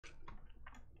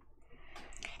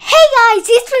guys,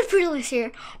 it's FinnFearless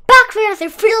here, back for another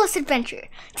Fearless adventure.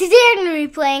 Today I'm going to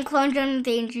be playing Clone Zone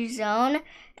Danger Zone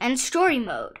and Story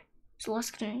Mode. So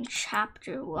let's get in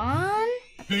Chapter 1.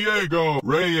 Diego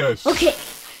Reyes. Okay,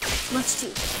 let's do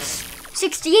this.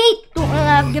 68, don't really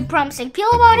have a good promising feel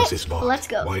about it, but let's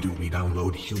go. Why do we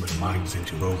download human minds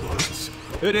into robots?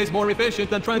 It is more efficient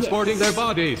than transporting their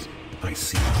bodies. I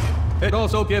see. It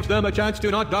also gives them a chance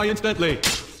to not die instantly.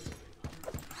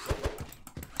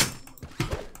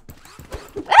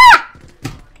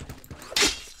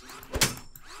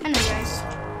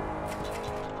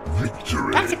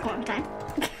 Victory. That took a long time.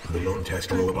 The lone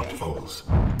test robot falls.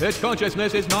 Its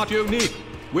consciousness is not unique.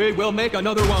 We will make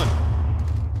another one.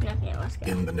 Okay, let's go.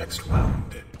 In the next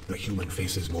round, the human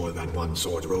faces more than one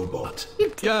sword robot.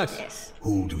 Yes.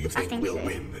 Who do you think think will so.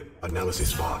 win?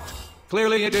 Analysis bot.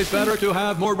 Clearly it is better to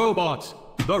have more robots.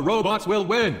 The robots will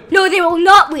win. No, they will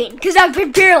not win, because I've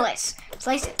been fearless.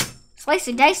 Slice it. Slice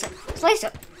it, dice it. Slice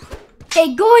it.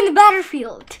 Hey, go in the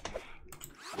battlefield.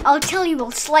 I'll tell you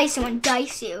we'll slice you and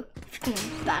dice you if you come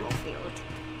in the battlefield.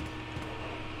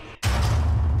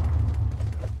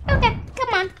 Okay,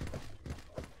 come on.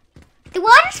 The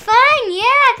water's fine,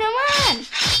 yeah, come on.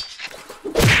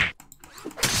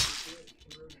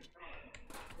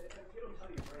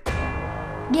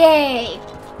 Yay.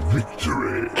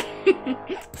 Victory.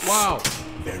 Wow.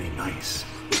 Very nice.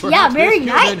 Perhaps very this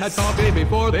human nice. had copied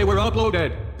before they were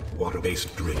uploaded.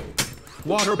 Water-based drink.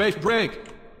 Water-based drink.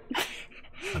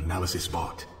 Analysis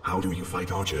bot. How do you fight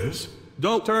archers?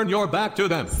 Don't turn your back to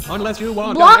them unless you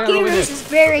want Block an arrow in arrows it. is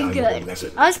very Valuable good.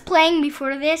 lesson. I was playing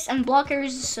before this, and block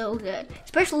arrows is so good,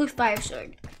 especially with fire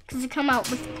sword, because they come out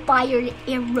with fired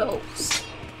arrows.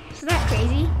 Isn't that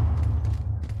crazy?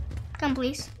 Come,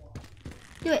 please.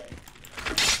 Do it.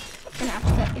 I'm gonna have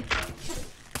to cut you.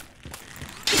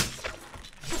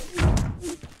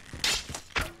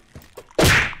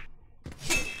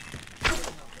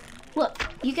 Look,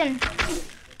 you can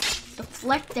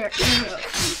deflect their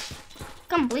arrows.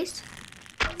 Come, please.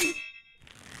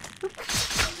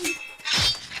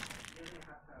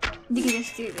 You can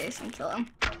just do this and kill him.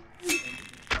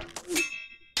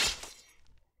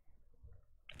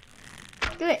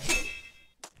 Do it.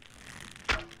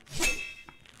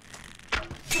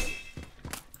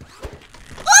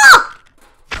 Oh!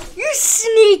 You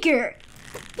sneaker!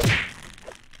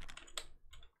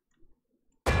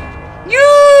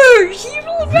 He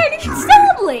rolled right into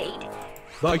Sailblade!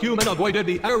 The human avoided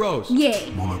the arrows.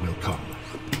 Yay. More will come.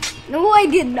 No, I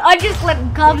didn't. I just let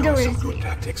him come What to are some his. good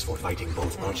tactics for fighting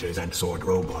both archers and sword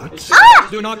robots? Ah!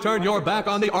 Do not turn your back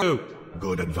on the arrow.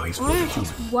 Good advice for the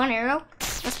human. One arrow?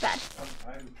 That's bad.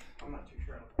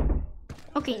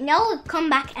 Okay, now we'll come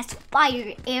back as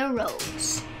fire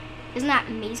arrows. Isn't that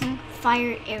amazing?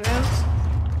 Fire arrows.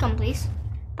 Come, please.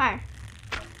 Fire.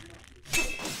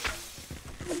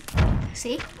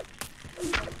 See?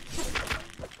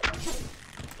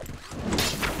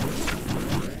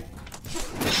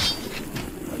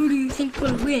 Who do you think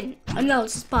will win? I know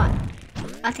it's a spot.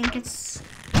 I think it's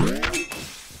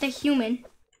the human.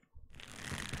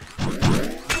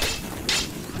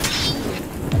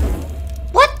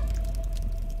 What?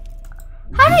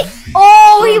 How did he?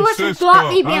 Oh, he must have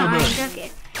got me behind.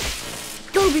 Okay.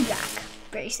 He'll be back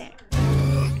very soon.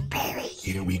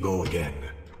 Here we go again.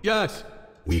 Yes.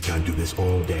 We can do this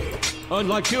all day.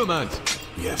 Unlike humans.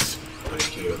 Yes, but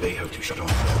here they have to shut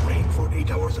off their brain for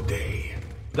 8 hours a day.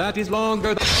 That is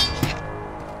longer than...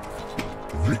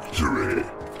 Victory.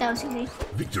 That was easy.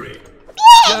 Victory.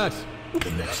 Yes.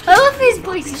 The next I love his will not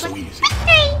voice. be He's so like, easy.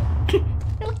 hey.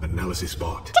 Analysis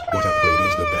bot. What upgrade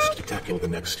is the best to tackle the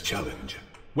next challenge?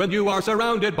 When you are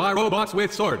surrounded by robots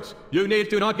with swords, you need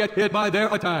to not get hit by their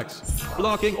attacks.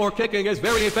 Blocking or kicking is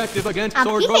very effective against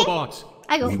sword robots.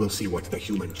 I go. We will see what the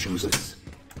human chooses.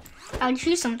 I'll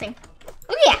choose something.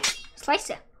 Oh yeah, slice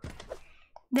it.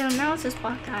 The analysis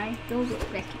block guy will get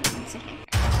wrecked in 1 second.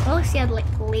 Well, let's see, I had like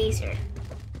laser.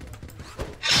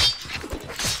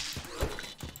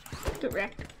 Get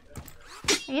wrecked.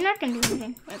 You're not gonna do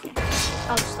anything. Okay,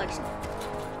 I'll just slice it.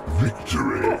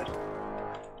 Victory.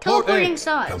 Teleporting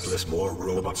saws. Countless more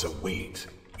robots await.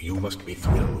 You must be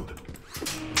thrilled.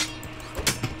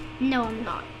 No, I'm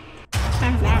not.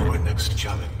 I'm For mad. our next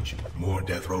challenge, more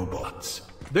death robots.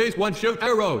 These ones shoot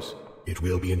arrows. It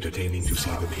will be entertaining to see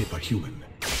them hit a human.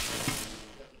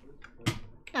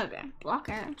 Okay, block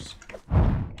arrows.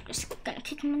 Just gonna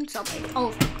kick him in the subway. All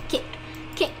of them. Kick.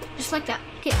 Kick. Just like that.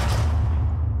 Kick.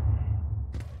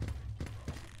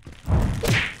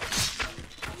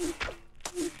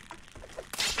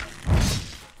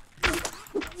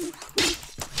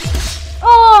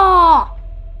 Oh!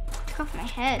 Took off my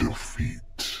head. Defeat.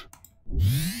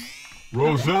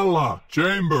 Rosella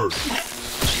Chambers.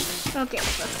 Okay,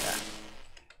 let's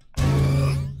go.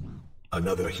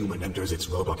 Another human enters its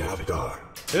robot avatar.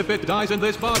 If it dies in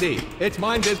this body, its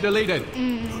mind is deleted.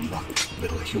 Good luck,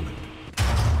 little human.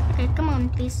 Okay, come on,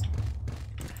 please.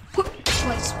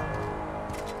 Twice.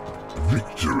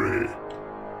 Victory.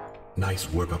 Nice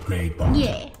work upgrade, bot.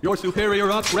 Yeah. Your superior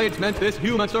upgrades meant this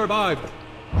human survived.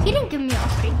 He didn't give me an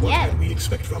upgrade What yet. can we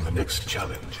expect from the next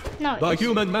challenge? No, The it's-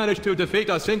 human managed to defeat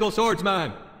a single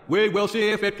swordsman. We will see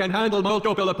if it can handle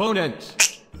multiple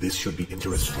opponents. This should be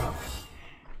interesting.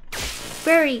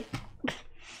 very.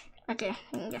 Okay,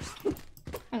 I'm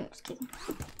just kidding.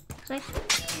 See?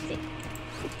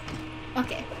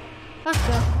 Okay, let's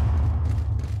go.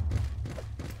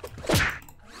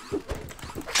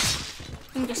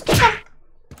 And just kick him.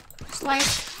 Slice,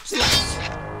 slice.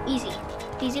 Easy,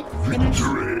 easy.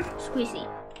 Victory. Squeezy.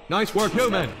 Nice work,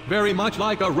 human. Very much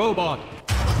like a robot.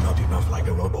 But not enough like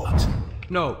a robot.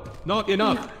 No, not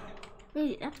enough.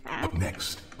 Ooh, that's bad. Up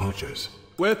next, archers.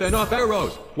 With enough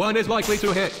arrows, one is likely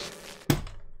to hit.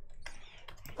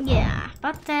 Yeah,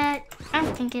 but that I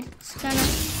don't think it's gonna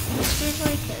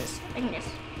seriously because I can just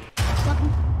block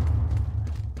him.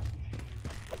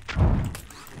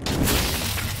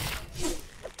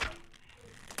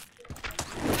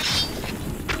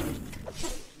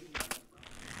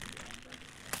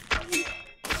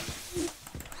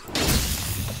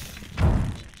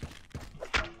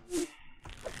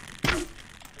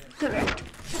 Correct.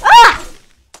 Ah!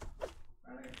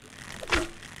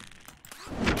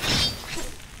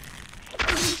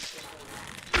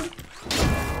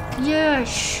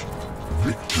 Yes.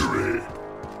 Victory.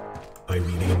 I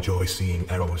really enjoy seeing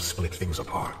arrows split things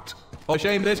apart. A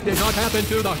shame this did not happen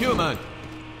to the human.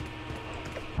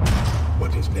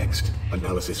 What is next?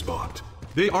 Analysis bot.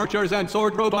 The archers and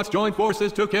sword robots joined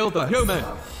forces to kill the human.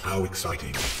 How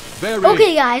exciting. Very.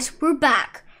 Okay, guys, we're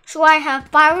back. So I have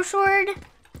fire sword,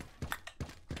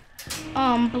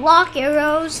 block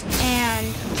arrows,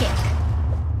 and kick.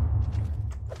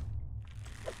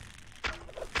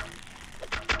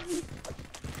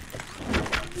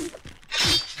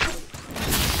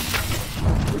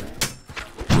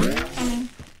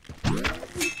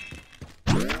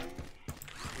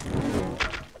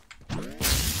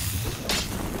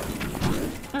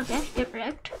 Okay, get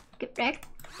wrecked. Get wrecked.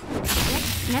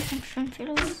 Nothing from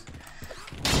FinnFearless.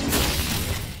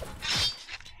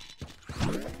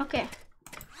 Okay.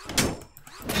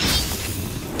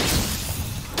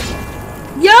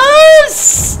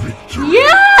 Yes!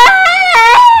 Yes!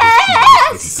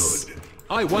 Pretty good.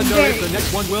 I wonder if the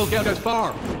next one will get as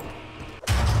far.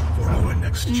 For our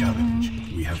next challenge,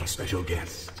 we have a special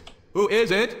guest. Who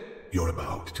is it? You're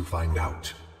about to find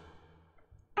out.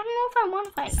 I don't know if I want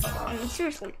to fight. I mean,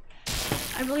 seriously.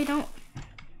 I really don't.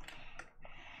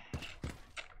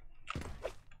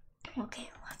 Okay,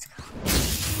 let's go.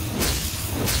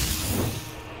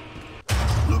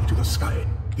 Look to the sky.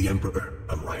 The Emperor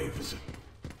arrives.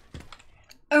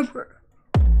 Emperor.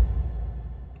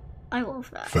 I love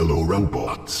that. Fellow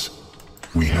robots,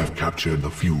 we have captured the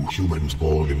few humans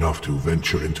bold enough to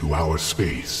venture into our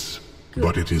space.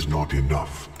 But it is not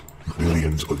enough.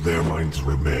 Billions of their minds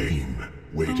remain,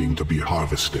 waiting to be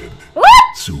harvested. What?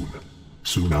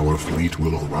 Soon our fleet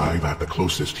will arrive at the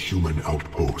closest human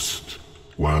outpost.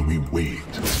 While we wait,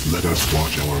 let us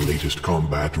watch our latest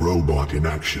combat robot in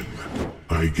action.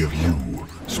 I give you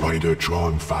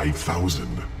Spidertron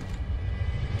 5000.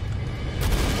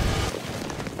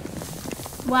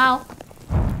 Wow.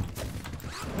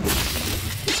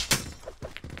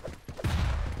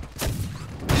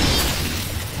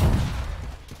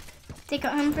 Take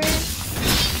out him first.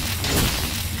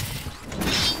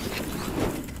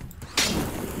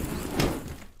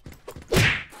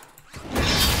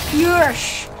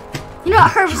 Yosh! You're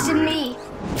not harvesting me!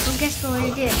 Well, guess what I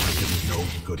did? I didn't know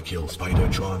he could kill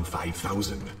Spidertron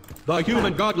 5000. The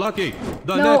human got lucky.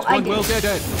 The No, next I one will didn't.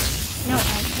 get it. No,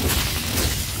 I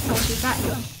don't do that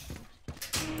one.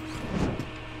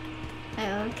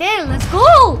 Okay, let's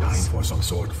go! Time for some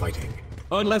sword fighting.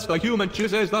 Unless the human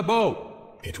chooses the bow.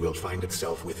 It will find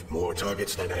itself with more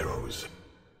targets than arrows.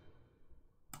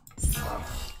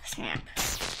 Snap.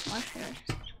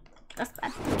 That's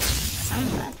bad. That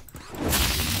sounds bad.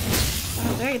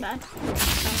 Sounds very bad.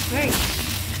 Sounds very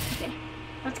bad. Okay,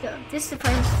 let's go. This is the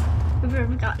farthest we've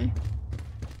ever gotten.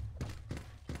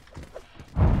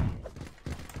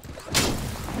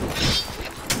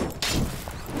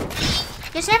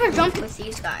 Just never jump with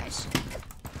these guys.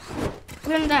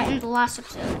 We learned that in the last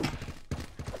episode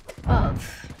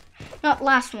of, not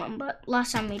last one, but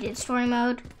last time we did story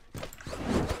mode.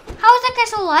 How is that guy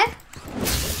still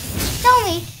alive? Tell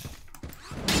me.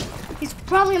 He's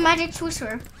probably a magic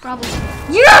sorcerer. Probably.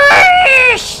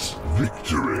 Yes!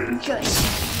 Victory! Yes.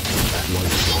 That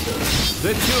was stronger.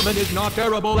 This human is not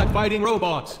terrible at fighting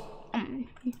robots. I'm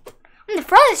the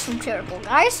furthest from terrible,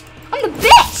 guys. I'm the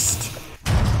best!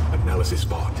 Analysis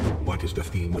bot, what is the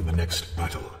theme of the next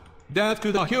battle? Death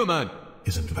to the human.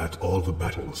 Isn't that all the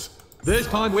battles? This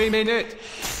time we mean it.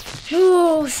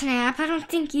 Oh, snap. I don't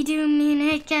think you do mean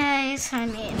it, guys. I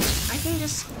mean, I can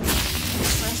just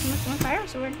slice him with one fire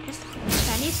sword. Just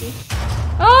that easy.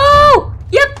 Oh!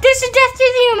 Yep, this is death to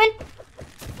the human.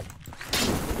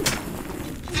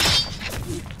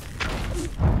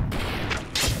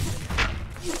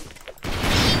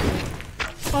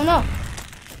 Oh no.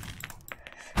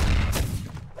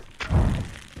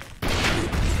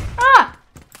 Ah!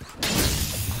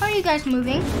 How are you guys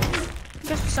moving?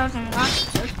 Just besides on the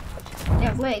last episode. They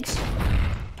have legs.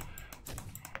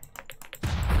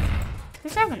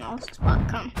 There's everyone else spot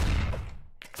come.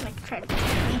 Like try to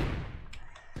kill me.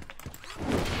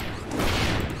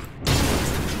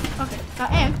 Okay,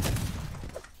 got him.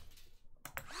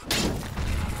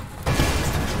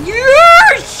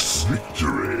 Yes!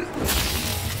 Victory!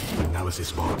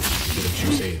 Analysis bot, didn't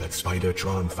you say that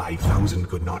Spider-Tron 5000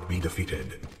 could not be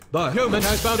defeated? The human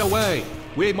has found a way.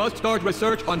 We must start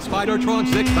research on Spider-Tron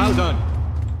 6000.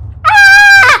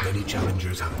 Many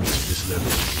challengers have reached this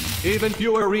level. Even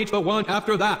fewer reach the one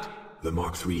after that. The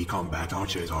Mark III combat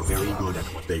archers are very good at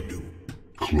what they do.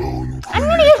 Clone I'm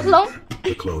gonna use clone.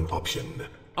 The clone option.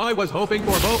 I was hoping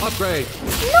for bow upgrade.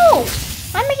 No!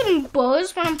 I'm making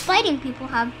bows when I'm fighting people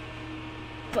have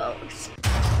bows.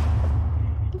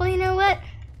 Well, you know what?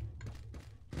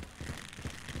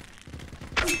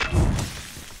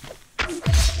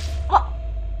 Oh.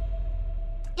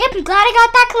 Yep, I'm glad I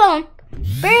got that clone.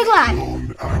 Very glad.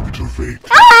 Clone activate.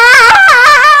 Ah!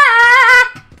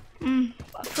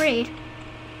 Afraid.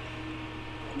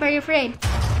 Very afraid.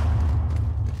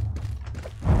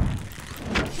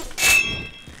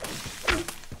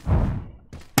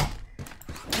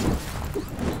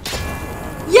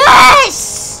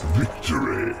 Yes!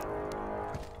 Victory!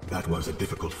 That was a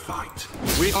difficult fight.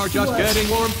 We are just getting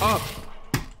warmed up.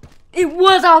 It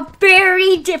was a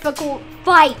very difficult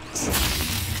fight.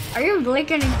 Are you really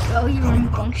gonna go, you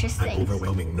rambunctious An thing?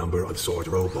 overwhelming number of sword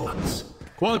robots.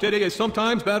 Quantity is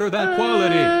sometimes better than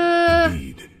quality.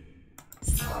 Indeed.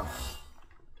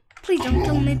 Please don't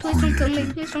kill me, please don't kill me,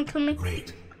 please don't kill me.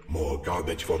 Great. More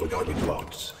garbage for the garbage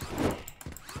bots.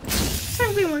 It's not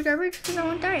gonna be more garbage because I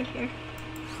won't die here.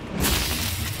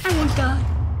 I won't die.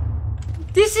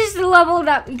 This is the level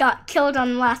that we got killed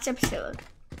on the last episode.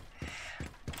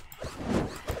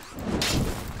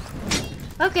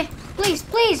 Okay, please,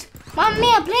 please. Mamma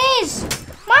mia, please.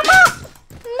 Mama!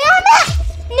 Mama!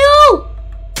 No!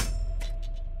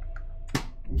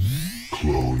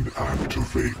 Clone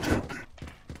activated.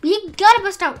 You gotta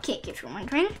bust out kick if you're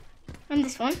wondering. And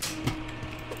this one.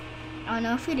 I don't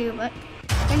know if you do, but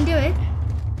then do it.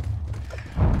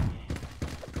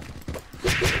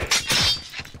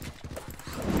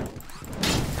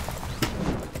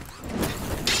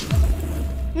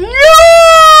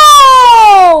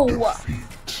 No!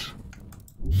 Defeat.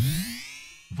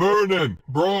 Vernon,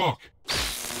 Brock.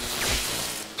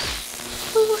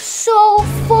 Oh, so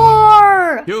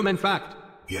far! Human fact.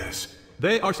 Yes.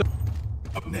 They are so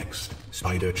Up next,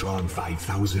 Spider-Tron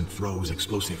 5000 throws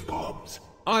explosive bombs.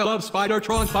 I love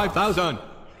Spider-Tron 5000. Me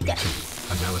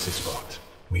too. Analysis bot.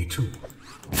 Me too.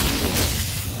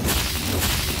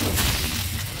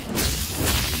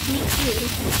 Me too.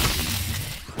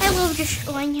 I love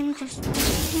destroying him just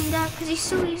doing that because he's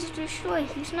so easy to destroy.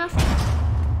 He's nothing.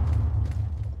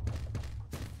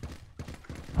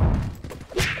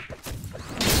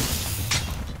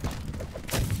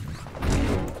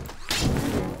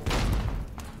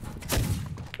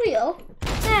 Real.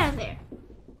 Get out of there.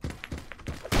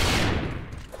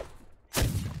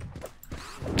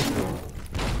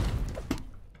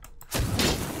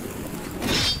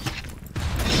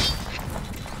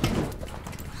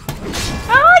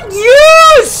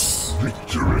 Yes!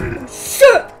 Victory!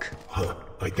 Sick! Huh.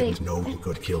 I didn't know you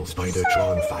could kill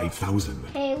Spider-Tron 5000.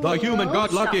 Hey, The human Will,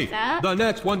 got stop lucky. that. The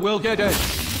next one will get it.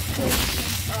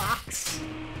 Sucks.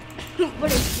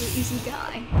 What a crazy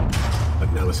guy.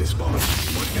 Analysis bot.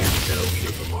 What can you tell me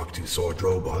of the Mark II sword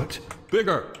robot?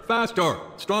 Bigger, faster,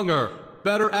 stronger,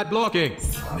 better at blocking.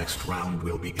 Next round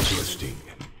will be interesting.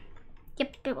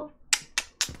 Yep, it will.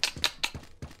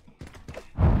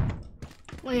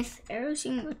 With arrows,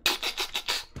 you can go.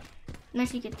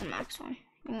 Unless you get the max one.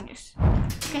 You can just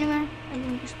anywhere, and you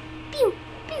can just pew,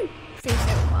 pew. Face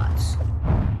their robots.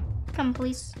 Come,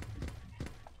 please.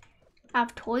 I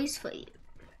have toys for you.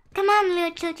 Come on,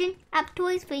 little children. I have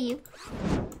toys for you.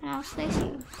 And I'll slice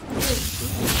you.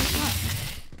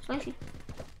 Slice you.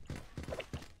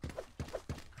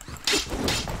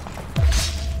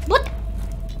 What?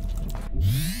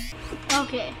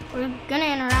 Okay, we're gonna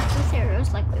interact with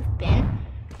arrows like we've been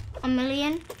a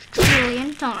million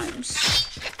trillion times.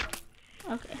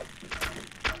 Okay.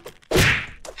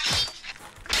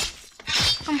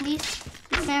 Come please.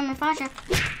 Stand my fire.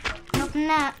 Open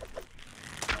that.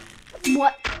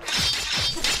 What?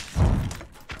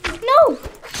 No!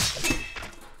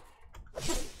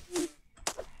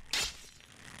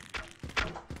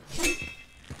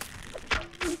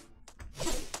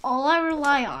 All I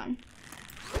rely on.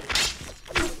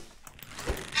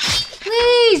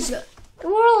 Please! The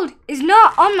world is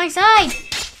not on my side.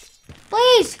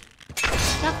 Please!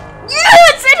 Stop.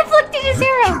 Yes! I deflected his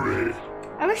arrow!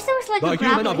 I wish there was like The a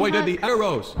human grappling avoided hook. the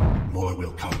arrows. More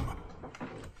will come.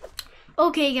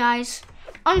 Okay, guys.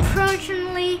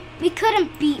 Unfortunately, we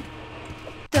couldn't beat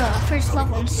the first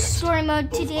level in story mode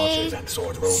Both today. archers and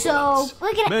sword So, robots.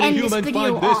 we're gonna Many end this humans video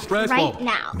find this off stressful. right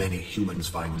now. Many humans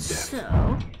find death.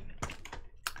 So,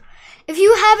 if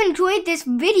you have enjoyed this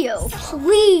video,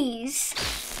 please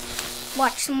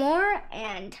watch some more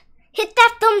and hit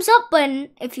that thumbs up button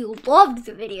if you loved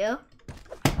the video.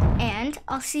 And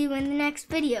I'll see you in the next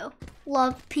video.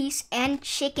 Love, peace, and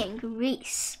chicken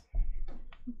grease.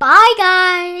 Bye,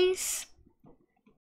 guys!